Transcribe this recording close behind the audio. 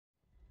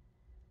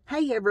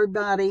Hey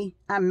everybody,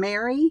 I'm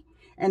Mary,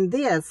 and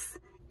this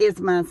is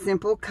my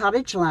simple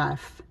cottage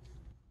life.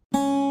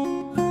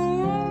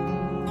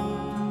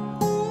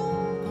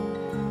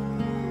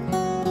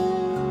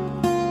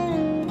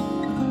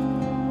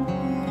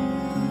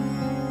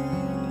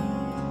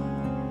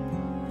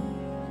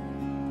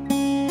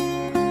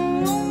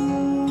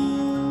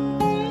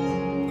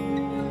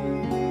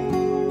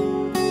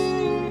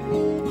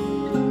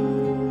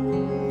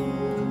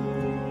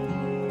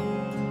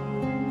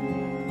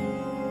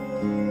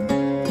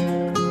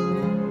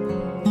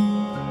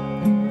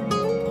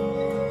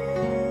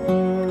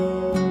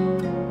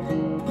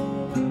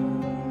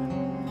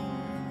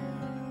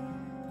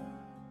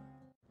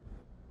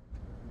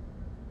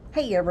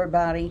 Hey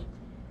everybody,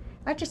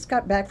 I just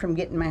got back from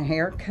getting my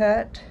hair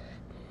cut,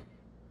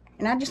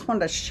 and I just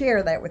wanted to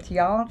share that with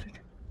y'all.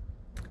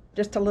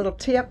 Just a little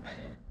tip.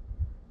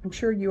 I'm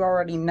sure you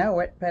already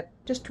know it, but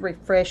just to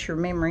refresh your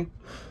memory.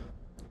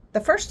 The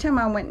first time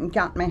I went and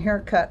got my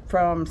hair cut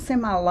from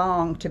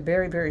semi-long to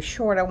very, very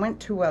short, I went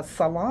to a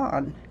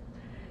salon.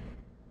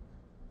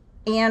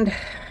 And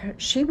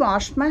she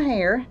washed my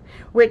hair,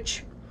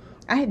 which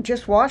I had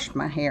just washed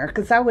my hair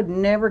because I would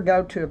never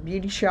go to a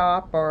beauty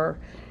shop or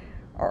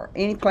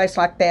any place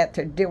like that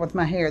to deal with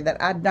my hair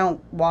that I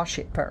don't wash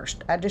it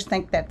first. I just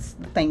think that's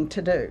the thing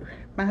to do.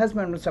 My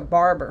husband was a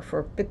barber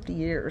for 50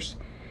 years,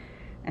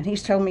 and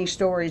he's told me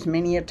stories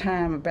many a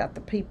time about the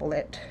people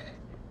that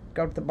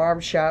go to the barber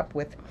shop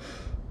with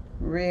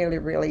really,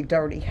 really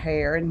dirty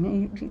hair.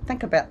 And you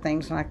think about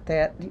things like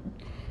that,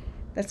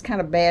 that's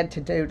kind of bad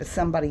to do to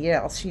somebody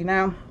else, you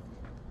know.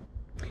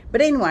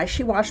 But anyway,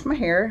 she washed my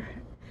hair.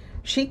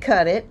 She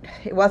cut it.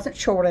 It wasn't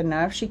short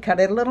enough. She cut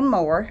it a little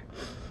more.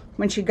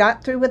 When she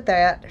got through with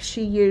that,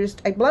 she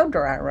used a blow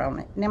dryer on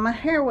it. Now, my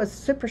hair was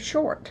super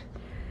short,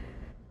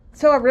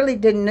 so I really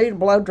didn't need a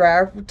blow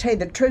dryer. To tell you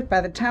the truth, by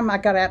the time I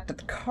got out to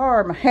the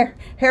car, my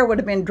hair would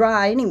have been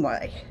dry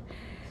anyway.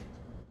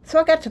 So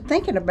I got to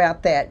thinking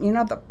about that. You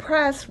know, the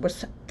price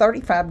was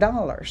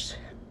 $35.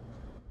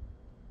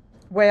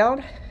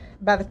 Well,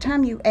 by the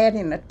time you add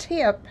in a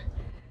tip,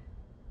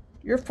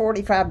 you're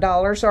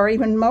 $45 or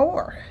even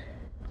more.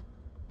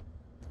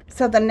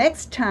 So the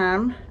next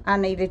time I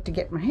needed to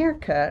get my hair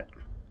cut,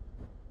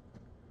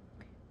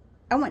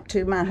 I went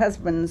to my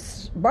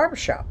husband's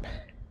barbershop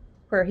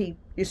where he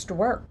used to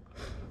work.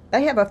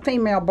 They have a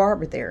female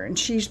barber there, and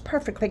she's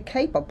perfectly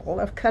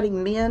capable of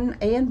cutting men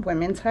and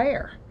women's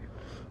hair.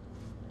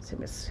 So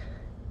Miss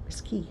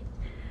Key.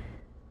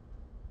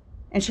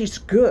 And she's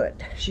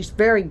good. She's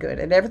very good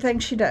at everything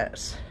she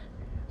does.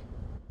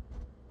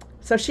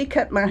 So she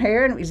cut my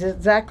hair, and it was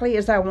exactly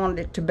as I wanted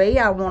it to be.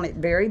 I want it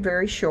very,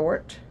 very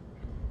short.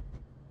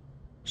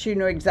 She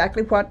knew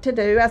exactly what to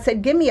do. I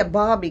said, give me a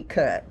bobby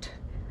cut.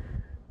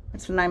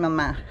 That's the name of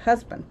my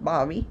husband,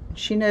 Bobby.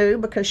 She knew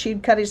because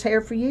she'd cut his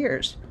hair for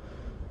years.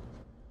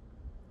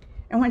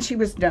 And when she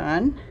was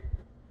done,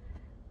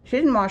 she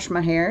didn't wash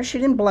my hair. She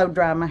didn't blow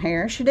dry my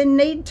hair. She didn't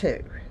need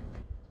to.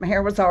 My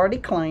hair was already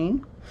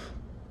clean.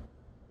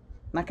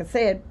 Like I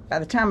said, by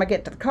the time I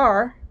get to the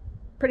car,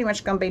 pretty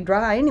much going to be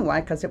dry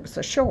anyway because it was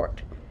so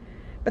short.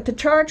 But the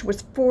charge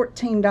was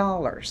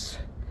 $14.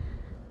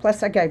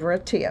 Plus I gave her a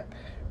tip.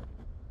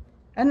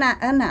 A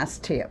nice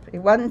tip. It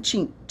wasn't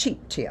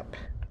cheap tip.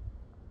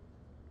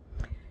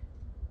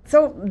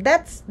 So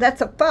that's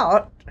a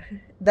thought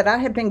that I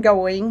have been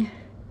going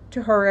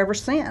to her ever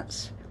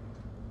since.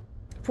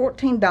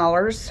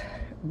 $14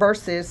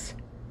 versus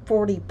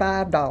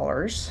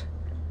 $45.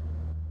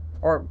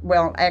 Or,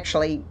 well,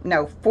 actually,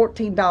 no,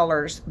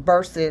 $14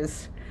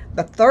 versus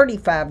the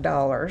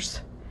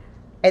 $35,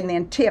 and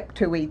then tip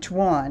to each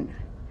one.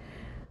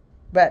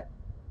 But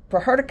for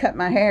her to cut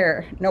my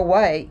hair, no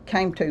way,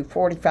 came to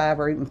 $45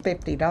 or even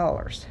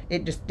 $50.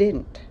 It just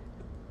didn't.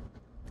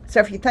 So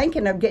if you're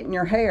thinking of getting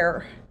your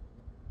hair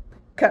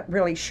cut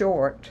really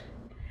short,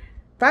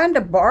 find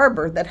a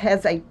barber that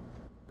has a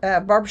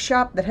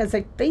barbershop that has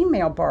a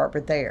female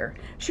barber there.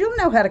 She'll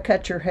know how to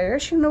cut your hair.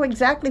 She'll know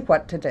exactly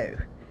what to do.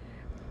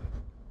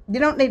 You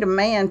don't need a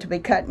man to be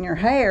cutting your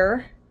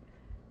hair.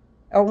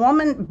 A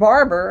woman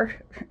barber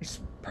is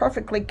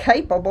perfectly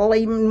capable,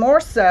 even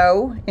more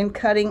so, in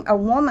cutting a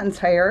woman's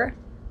hair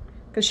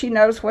because she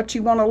knows what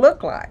you want to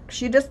look like.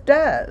 She just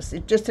does.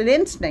 It's just an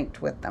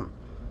instinct with them.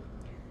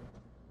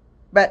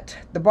 But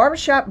the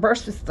barbershop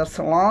versus the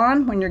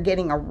salon, when you're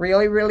getting a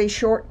really, really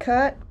short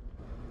cut,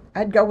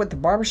 I'd go with the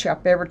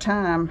barbershop every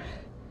time.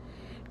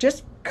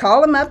 Just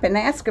call them up and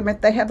ask them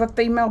if they have a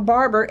female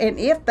barber and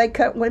if they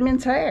cut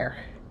women's hair.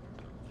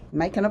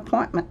 Make an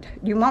appointment.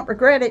 You won't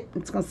regret it.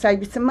 It's going to save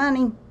you some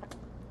money.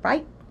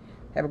 Right?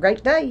 Have a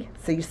great day.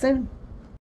 See you soon.